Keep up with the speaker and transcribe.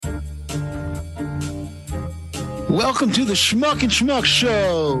Welcome to the Schmuck and Schmuck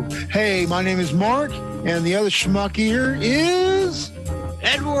Show. Hey, my name is Mark, and the other schmuck here is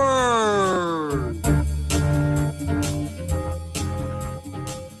Edward.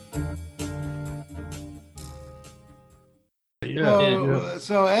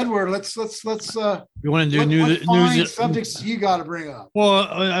 So Edward, let's you want to do news subjects you got to bring up. Well,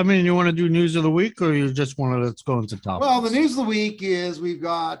 I mean, you want to do news of the week, or you just want to let's go into topics? Well, the news of the week is we've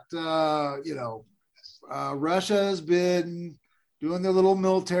got Russia has been doing their little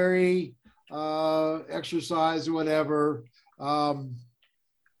military exercise or whatever.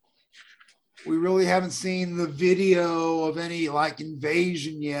 We really haven't seen the video of any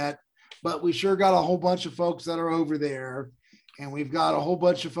invasion yet, but we sure got a whole bunch of folks that are over there. And we've got a whole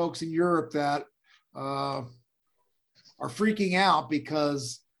bunch of folks in Europe that are freaking out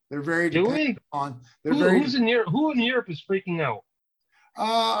because they're very dependent on. Who in Europe is freaking out?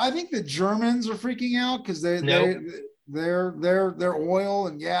 I think the Germans are freaking out because their oil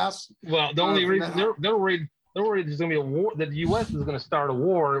and gas. Well, the only reason they're worried there's going to be a war, that the U.S. is going to start a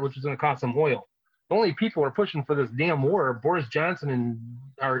war, which is going to cost them oil. The only people who are pushing for this damn war are Boris Johnson and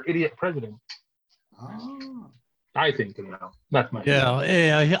our idiot president. Oh. I think that's my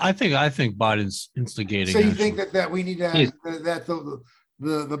opinion. I think Biden's instigating. So you think that we need to that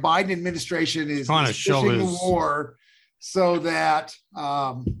the Biden administration is trying to show the war so that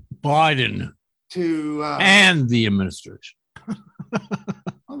Biden and the administration.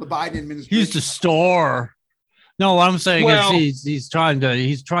 Well, the Biden administration. He's the store. No, what I'm saying is he's trying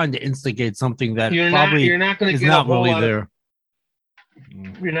to instigate something that you're not going to is not really there.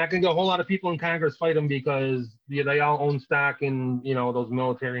 You're not going to get a whole lot of people in Congress fight them because they all own stock in those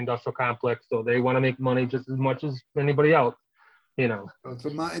military industrial complex, so they want to make money just as much as anybody else.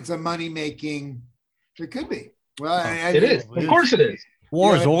 It's a money making. It could be. Well, it is. Of course, it is.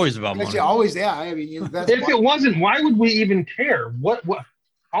 War is always about money. Always, yeah. I mean, if it wasn't, why would we even care? What?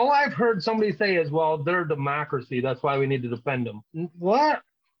 All I've heard somebody say is, "Well, they're a democracy. That's why we need to defend them." What?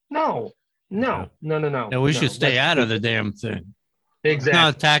 No. Yeah, we should stay out of the damn thing. Exactly. It's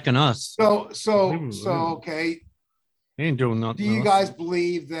not attacking us. So okay. He ain't doing nothing. Do you guys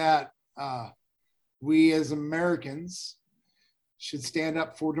believe that we as Americans should stand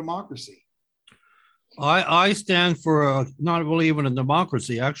up for democracy? I stand for not believing in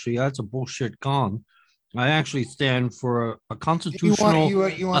democracy. Actually, that's a bullshit con. I actually stand for a constitutional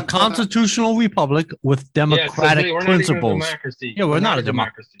constitutional republic with democratic principles. We're not a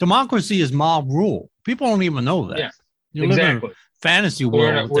democracy. Democracy is mob rule. People don't even know that. Yes, you live in a fantasy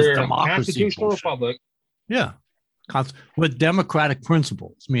world with this democracy. Constitutional republic. Yeah. With democratic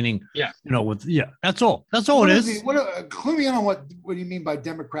principles, meaning, that's all. That's all it is. Clue me in on what do you mean by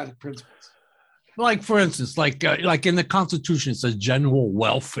democratic principles? Like, for instance, like in the Constitution, it says general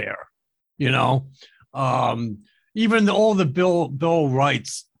welfare. Even all the bill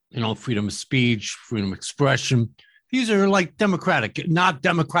rights, freedom of speech, freedom of expression. These are like democratic, not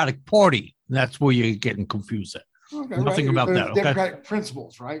Democratic Party. That's where you're getting confused at. Okay, Nothing about that. Okay? Democratic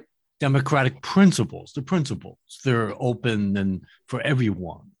principles, right? Democratic principles. The principles, they're open and for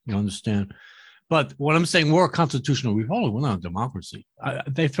everyone. You understand? But what I'm saying, we're a constitutional republic. We're not a democracy.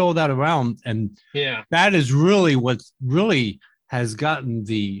 They throw that around, and that is really what really has gotten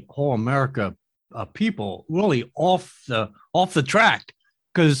the whole America people really off the track.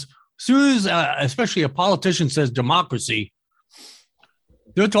 Because as soon as, especially a politician says democracy,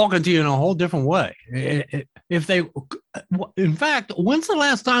 they're talking to you in a whole different way. In fact, when's the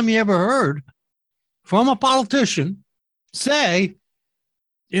last time you ever heard from a politician say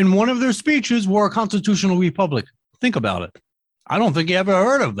in one of their speeches, we're a constitutional republic? Think about it. I don't think you ever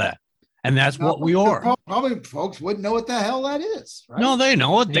heard of that. And that's what we are. Probably folks wouldn't know what the hell that is. Right? No, they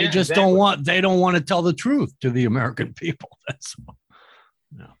know it. They just don't want to tell the truth to the American people.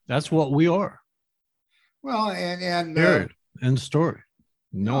 That's what we are. Well, and period. End story.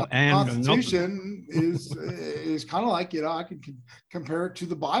 No, and Constitution is kind of like, I can compare it to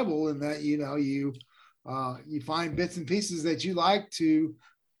the Bible in that you find bits and pieces that you like to.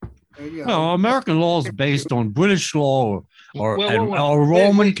 American law is based on British law or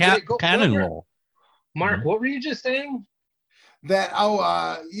Roman canon law. Mark, what were you just saying? That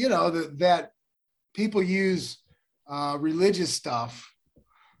that people use religious stuff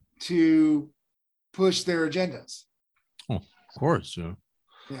to push their agendas. Oh, of course, yeah.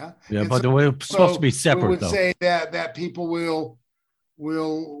 Yeah, but we're supposed to be separate. We would say that people will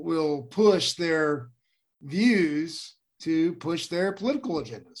push their views to push their political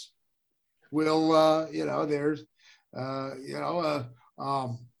agendas. If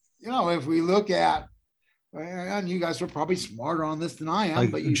we look at And you guys are probably smarter on this than I am,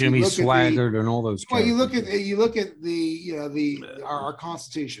 Like but you Jimmy look at the- Swaggart and all those. well, you look characters. at our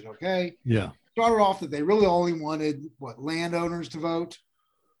Constitution. Okay, Yeah. started off that they really only wanted landowners to vote.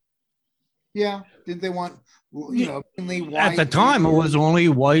 Yeah, didn't they want mainly white? At the time, it was only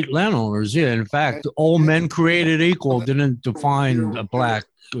white landowners. Yeah. In fact, all men created equal didn't define a black.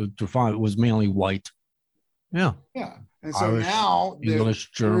 Define it was mainly white. Yeah. Yeah, and so Irish, now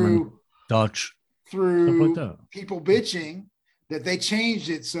English, German, Dutch, stuff through like that. people bitching that they changed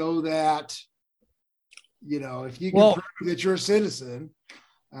it so that if you can Well- prove that you're a citizen.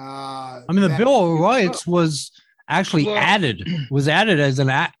 I mean, the Bill of Rights was actually added as an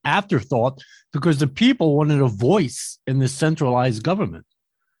afterthought because the people wanted a voice in the centralized government.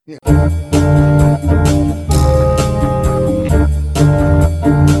 Yeah.